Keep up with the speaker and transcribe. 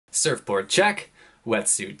Surfboard check,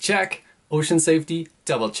 wetsuit check, ocean safety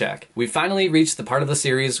double check. We finally reached the part of the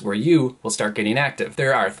series where you will start getting active.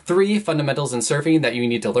 There are 3 fundamentals in surfing that you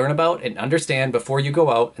need to learn about and understand before you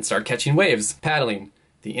go out and start catching waves. Paddling,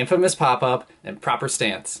 the infamous pop-up, and proper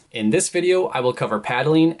stance. In this video, I will cover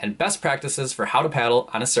paddling and best practices for how to paddle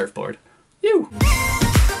on a surfboard. You!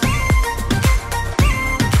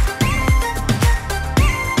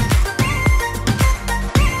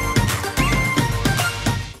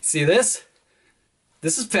 See this?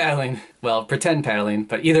 This is paddling. Well, pretend paddling,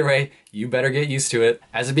 but either way, you better get used to it.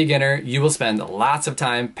 As a beginner, you will spend lots of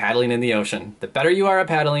time paddling in the ocean. The better you are at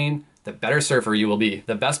paddling, the better surfer you will be.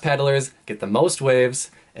 The best paddlers get the most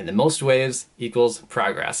waves, and the most waves equals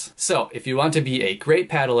progress. So, if you want to be a great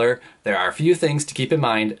paddler, there are a few things to keep in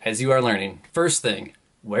mind as you are learning. First thing,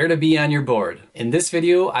 where to be on your board. In this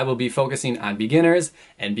video, I will be focusing on beginners,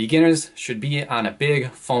 and beginners should be on a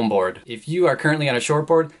big foam board. If you are currently on a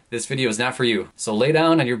shortboard, this video is not for you. So lay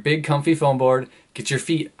down on your big comfy foam board, get your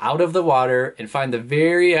feet out of the water, and find the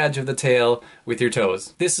very edge of the tail with your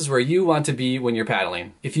toes. This is where you want to be when you're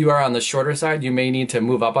paddling. If you are on the shorter side, you may need to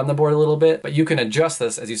move up on the board a little bit, but you can adjust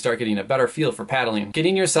this as you start getting a better feel for paddling.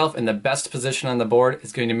 Getting yourself in the best position on the board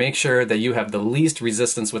is going to make sure that you have the least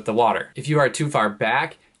resistance with the water. If you are too far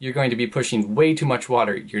back, you're going to be pushing way too much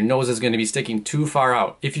water. Your nose is going to be sticking too far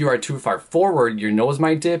out. If you are too far forward, your nose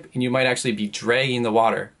might dip and you might actually be dragging the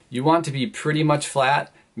water. You want to be pretty much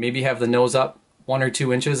flat, maybe have the nose up 1 or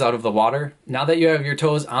 2 inches out of the water. Now that you have your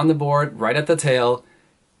toes on the board, right at the tail,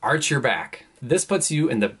 arch your back. This puts you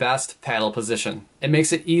in the best paddle position. It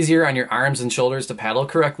makes it easier on your arms and shoulders to paddle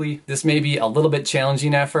correctly. This may be a little bit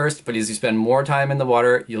challenging at first, but as you spend more time in the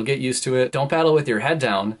water, you'll get used to it. Don't paddle with your head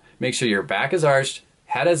down. Make sure your back is arched,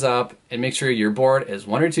 head is up, and make sure your board is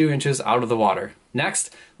 1 or 2 inches out of the water.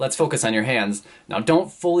 Next, let's focus on your hands. Now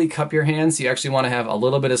don't fully cup your hands. You actually want to have a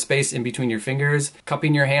little bit of space in between your fingers.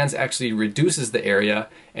 Cupping your hands actually reduces the area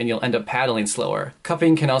and you'll end up paddling slower.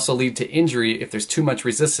 Cupping can also lead to injury if there's too much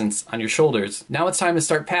resistance on your shoulders. Now it's time to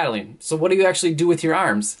start paddling. So what do you actually do with your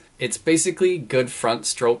arms? It's basically good front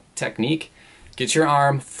stroke technique. Get your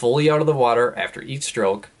arm fully out of the water after each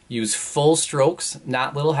stroke. Use full strokes,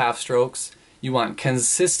 not little half strokes. You want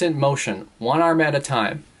consistent motion, one arm at a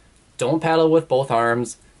time. Don't paddle with both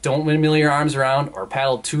arms. Don't windmill your arms around or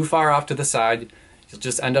paddle too far off to the side. You'll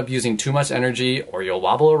just end up using too much energy or you'll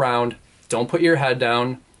wobble around. Don't put your head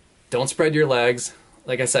down. Don't spread your legs.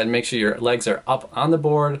 Like I said, make sure your legs are up on the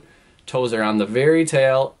board, toes are on the very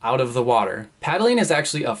tail, out of the water. Paddling is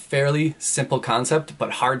actually a fairly simple concept,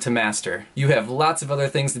 but hard to master. You have lots of other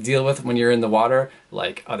things to deal with when you're in the water,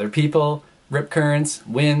 like other people, rip currents,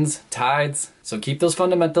 winds, tides. So keep those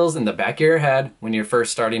fundamentals in the back of your head when you're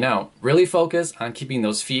first starting out. Really focus on keeping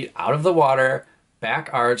those feet out of the water, back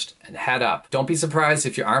arched, and head up. Don't be surprised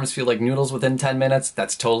if your arms feel like noodles within 10 minutes.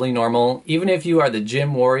 That's totally normal. Even if you are the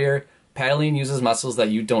gym warrior, paddling uses muscles that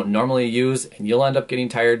you don't normally use, and you'll end up getting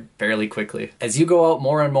tired fairly quickly. As you go out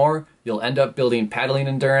more and more, you'll end up building paddling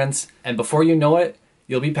endurance, and before you know it,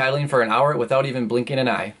 you'll be paddling for an hour without even blinking an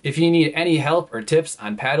eye. If you need any help or tips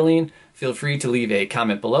on paddling, feel free to leave a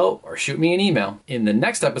comment below or shoot me an email. In the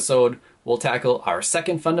next episode, we'll tackle our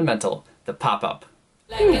second fundamental, the pop-up.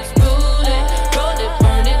 Like